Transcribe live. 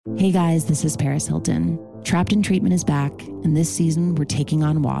Hey guys, this is Paris Hilton. Trapped in Treatment is back, and this season we're taking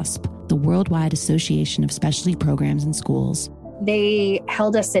on WASP, the Worldwide Association of Specialty Programs in Schools. They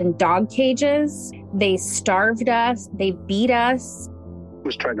held us in dog cages. They starved us. They beat us.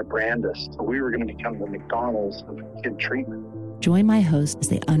 Was trying to brand us. So we were going to become the McDonald's of kid treatment. Join my host as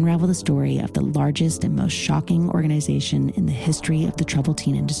they unravel the story of the largest and most shocking organization in the history of the troubled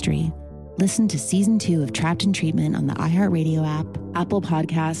teen industry. Listen to Season 2 of Trapped in Treatment on the iHeartRadio app, Apple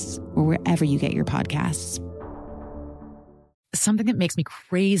Podcasts, or wherever you get your podcasts. Something that makes me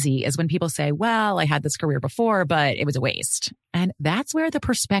crazy is when people say, well, I had this career before, but it was a waste. And that's where the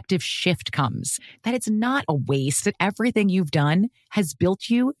perspective shift comes, that it's not a waste, that everything you've done has built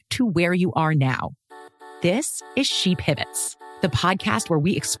you to where you are now. This is She Pivots, the podcast where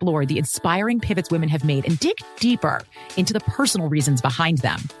we explore the inspiring pivots women have made and dig deeper into the personal reasons behind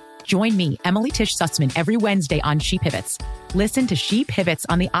them. Join me, Emily Tish Sussman, every Wednesday on She Pivots. Listen to She Pivots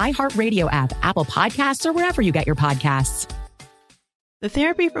on the iHeartRadio app, Apple Podcasts, or wherever you get your podcasts. The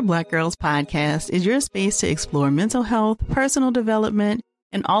Therapy for Black Girls podcast is your space to explore mental health, personal development,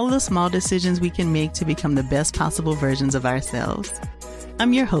 and all of the small decisions we can make to become the best possible versions of ourselves.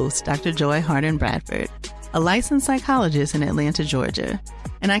 I'm your host, Dr. Joy Harden Bradford, a licensed psychologist in Atlanta, Georgia,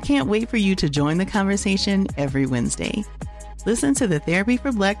 and I can't wait for you to join the conversation every Wednesday. Listen to the Therapy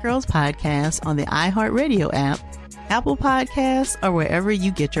for Black Girls podcast on the iHeartRadio app, Apple Podcasts, or wherever you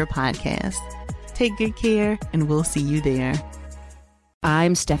get your podcasts. Take good care, and we'll see you there.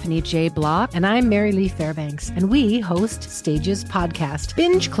 I'm Stephanie J. Block. And I'm Mary Lee Fairbanks. And we host Stages Podcast.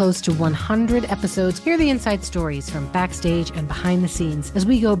 Binge close to 100 episodes. Hear the inside stories from backstage and behind the scenes as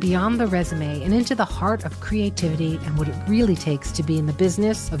we go beyond the resume and into the heart of creativity and what it really takes to be in the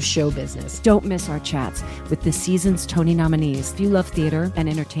business of show business. Don't miss our chats with this season's Tony nominees. If you love theater and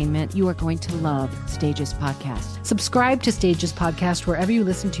entertainment, you are going to love Stages Podcast. Subscribe to Stages Podcast wherever you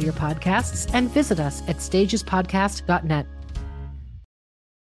listen to your podcasts and visit us at stagespodcast.net.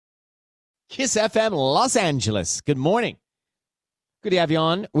 Kiss FM Los Angeles. Good morning. Good to have you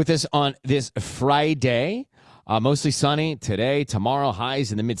on with us on this Friday. Mostly sunny today, tomorrow,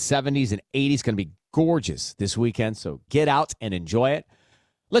 highs in the mid-70s and 80s. Going to be gorgeous this weekend, so get out and enjoy it.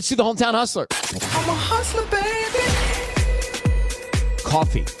 Let's do the Hometown Hustler. I'm a hustler, baby.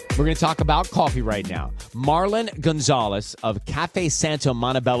 Coffee. We're going to talk about coffee right now. Marlon Gonzalez of Cafe Santo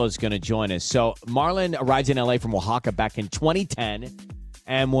Montebello is going to join us. So Marlon arrived in L.A. from Oaxaca back in 2010.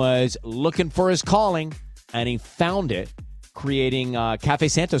 And was looking for his calling, and he found it, creating Cafe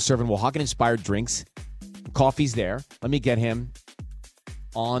Santo, serving Oaxacan-inspired drinks. Coffee's there. Let me get him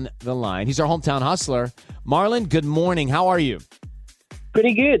on the line. He's our hometown hustler. Marlon, good morning. How are you?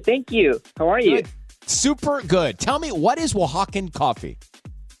 Pretty good. Thank you. How are you? Good. Super good. Tell me, what is Oaxacan coffee?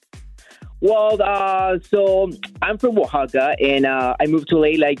 Well, so I'm from Oaxaca, and I moved to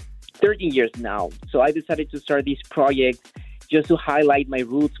LA like 13 years now. So I decided to start this project just to highlight my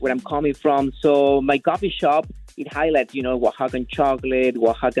roots, where I'm coming from. So my coffee shop, it highlights, Oaxacan chocolate,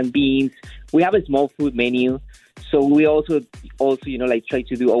 Oaxacan beans. We have a small food menu. So we also, try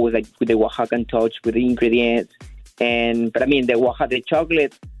to do always like with the Oaxacan touch with the ingredients. But the Oaxaca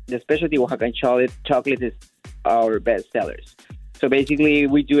chocolate, the specialty Oaxacan chocolate is our best sellers. So basically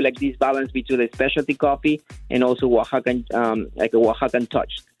we do like this balance between the specialty coffee and also Oaxacan, like a Oaxacan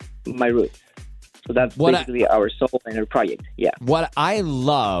touch, my roots. So that's basically our soul and our project. Yeah. What I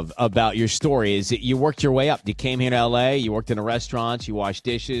love about your story is that you worked your way up. You came here to L.A., you worked in a restaurant, you washed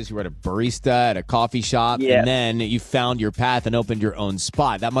dishes, you were a barista at a coffee shop, and then you found your path and opened your own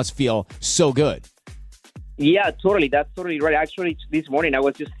spot. That must feel so good. Yeah, totally. That's totally right. Actually, this morning I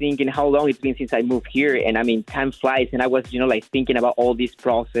was just thinking how long it's been since I moved here. And time flies. And I was, thinking about all this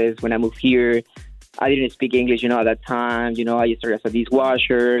process when I moved here. I didn't speak English, at that time. I started as a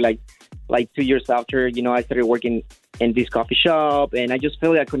dishwasher, like 2 years after, I started working in this coffee shop, and I just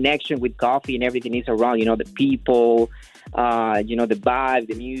feel a connection with coffee and everything is around, the people, the vibe,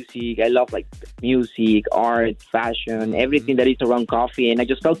 the music. I love like music, art, fashion, everything that is around coffee. And I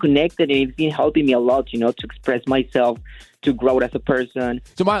just felt connected, and it's been helping me a lot, to express myself, to grow as a person.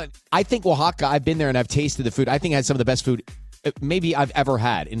 So Marlon, I think Oaxaca, I've been there and I've tasted the food. I think it has some of the best food maybe I've ever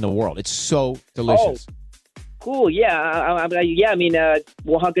had in the world. It's so delicious. Oh. Cool. Yeah.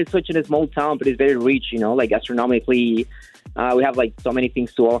 Oaxaca is such a small town, but it's very rich, like gastronomically. We have like so many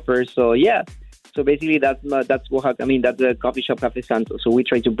things to offer. So, yeah. So basically that's Oaxaca. That's the coffee shop, Cafe Santo. So we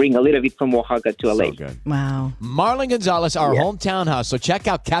try to bring a little bit from Oaxaca to LA. So good. Wow. Marlon Gonzalez, our hometown house. So check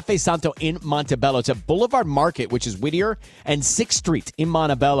out Cafe Santo in Montebello. It's at Boulevard Market, which is Whittier and 6th Street in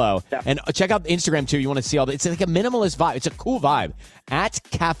Montebello. Yeah. And check out Instagram too. You want to see all that. It's like a minimalist vibe. It's a cool vibe. At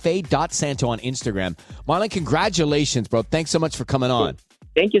cafe.santo on Instagram. Marlon, congratulations, bro. Thanks so much for coming on.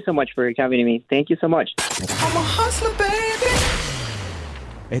 Thank you so much for having me. Thank you so much. I'm a hustler, baby.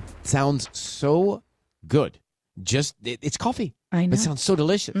 It sounds so good. It's coffee. I know. It sounds so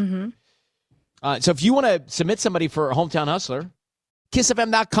delicious. Mm-hmm. So if you want to submit somebody for Hometown Hustler,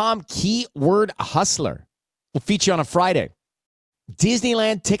 kissfm.com, keyword hustler. We'll feature on a Friday.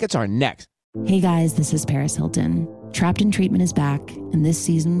 Disneyland tickets are next. Hey guys, this is Paris Hilton. Trapped in Treatment is back, and this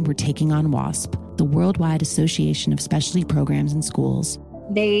season we're taking on WASP, the Worldwide Association of Specialty Programs in Schools.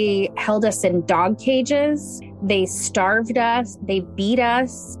 They held us in dog cages. They starved us. They beat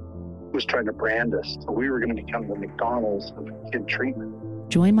us. Was trying to brand us. So we were going to become the McDonald's of kid treatment.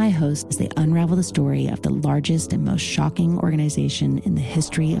 Join my hosts as they unravel the story of the largest and most shocking organization in the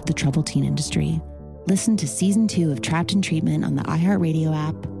history of the troubled teen industry. Listen to Season 2 of Trapped in Treatment on the iHeartRadio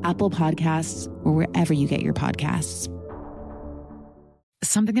app, Apple Podcasts, or wherever you get your podcasts.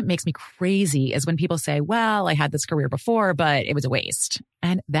 Something that makes me crazy is when people say, well, I had this career before, but it was a waste.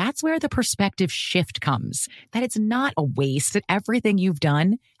 And that's where the perspective shift comes, that it's not a waste, that everything you've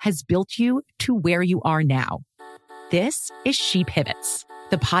done has built you to where you are now. This is She Pivots,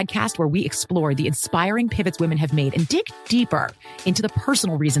 the podcast where we explore the inspiring pivots women have made and dig deeper into the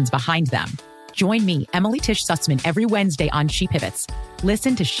personal reasons behind them. Join me, Emily Tish Sussman, every Wednesday on She Pivots.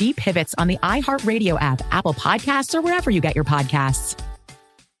 Listen to She Pivots on the iHeartRadio app, Apple Podcasts, or wherever you get your podcasts.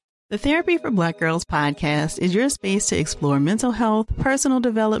 The Therapy for Black Girls podcast is your space to explore mental health, personal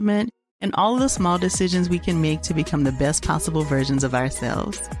development, and all of the small decisions we can make to become the best possible versions of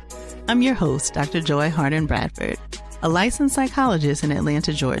ourselves. I'm your host, Dr. Joy Harden Bradford, a licensed psychologist in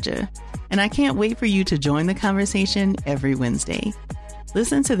Atlanta, Georgia, and I can't wait for you to join the conversation every Wednesday.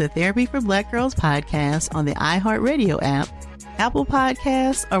 Listen to the Therapy for Black Girls podcast on the iHeartRadio app, Apple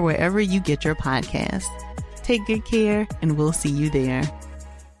Podcasts, or wherever you get your podcasts. Take good care, and we'll see you there.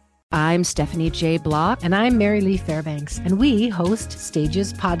 I'm Stephanie J. Block. And I'm Mary Lee Fairbanks, and we host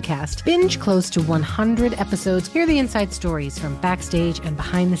Stages Podcast. Binge close to 100 episodes. Hear the inside stories from backstage and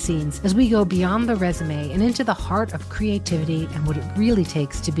behind the scenes as we go beyond the resume and into the heart of creativity and what it really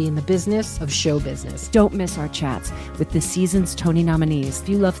takes to be in the business of show business. Don't miss our chats with this season's Tony nominees. If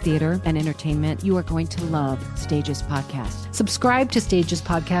you love theater and entertainment, you are going to love Stages Podcast. Subscribe to Stages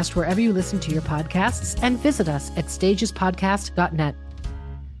Podcast wherever you listen to your podcasts and visit us at stagespodcast.net.